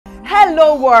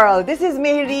Hello world, this is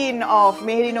Mehreen of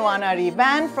Mehreen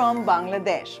band from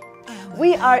Bangladesh.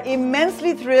 We are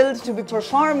immensely thrilled to be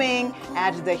performing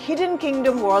at the Hidden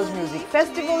Kingdom World Music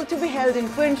Festival to be held in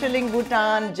Phuentsholing,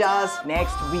 Bhutan just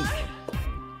next week.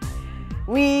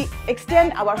 We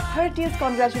extend our heartiest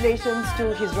congratulations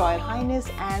to His Royal Highness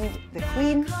and the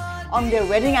Queen on their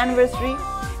wedding anniversary,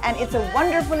 and it's a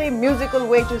wonderfully musical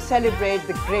way to celebrate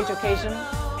the great occasion.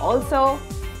 Also,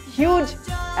 huge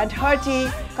and hearty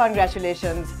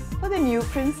congratulations for the new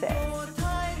princess.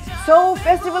 So,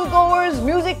 festival goers,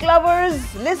 music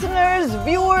lovers, listeners,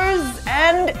 viewers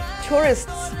and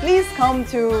tourists, please come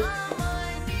to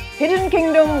Hidden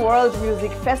Kingdom World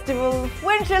Music Festival,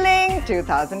 Phuentsholing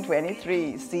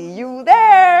 2023. See you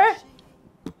there!